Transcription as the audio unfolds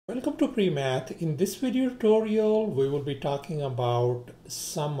Welcome to Premath. In this video tutorial, we will be talking about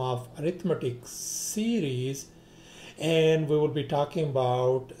sum of arithmetic series, and we will be talking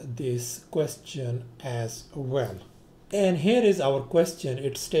about this question as well. And here is our question.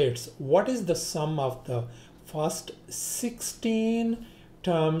 It states, what is the sum of the first 16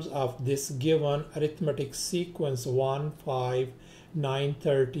 terms of this given arithmetic sequence 1, 5, 9,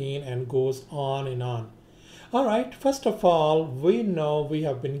 13, and goes on and on. All right, first of all, we know we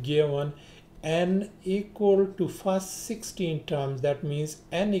have been given n equal to first 16 terms. That means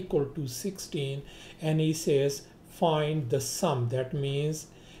n equal to 16, and he says find the sum. That means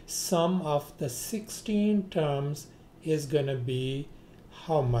sum of the 16 terms is gonna be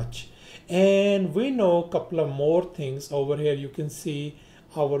how much? And we know a couple of more things over here. You can see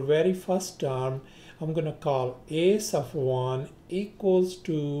our very first term. I'm gonna call ace of 1 equals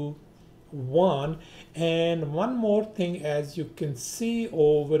to 1, and one more thing, as you can see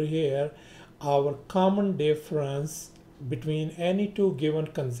over here, our common difference between any two given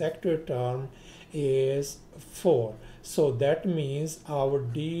consecutive term is 4. So that means our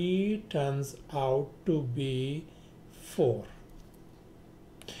D turns out to be 4.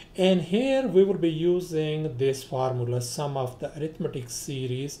 And here we will be using this formula, sum of the arithmetic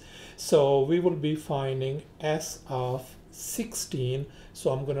series. So we will be finding S of 16.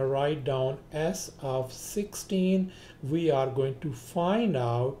 So I'm going to write down S of 16. We are going to find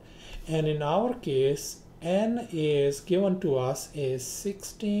out, and in our case n is given to us is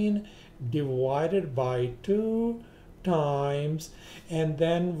 16 divided by 2 times, and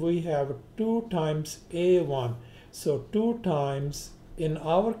then we have 2 times a1. So 2 times, in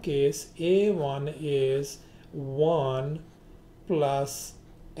our case a1 is 1 plus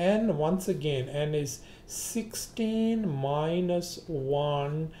n. Once again, n is 16 minus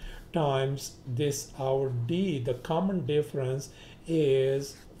 1 times this, our D, the common difference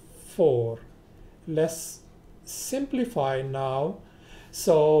is 4. Let's simplify now.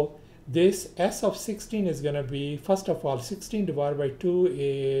 So this S of 16 is going to be, first of all, 16 divided by 2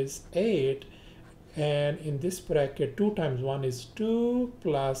 is 8, and in this bracket 2 times 1 is 2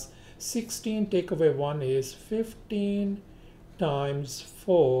 plus 16 take away 1 is 15 times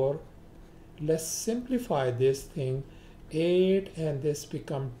 4. Let's simplify this thing. 8 and this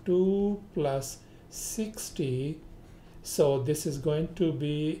become 2 plus 60. So this is going to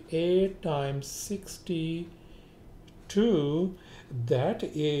be 8 times 62. That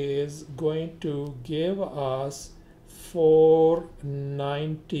is going to give us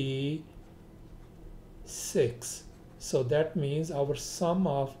 496. So that means our sum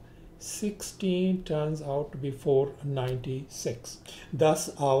of 16 turns out to be 496.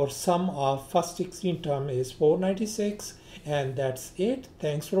 Thus our sum of first 16 term is 496, and that's it.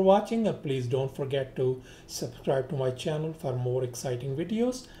 Thanks for watching, and please don't forget to subscribe to my channel for more exciting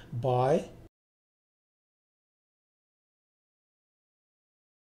videos. Bye.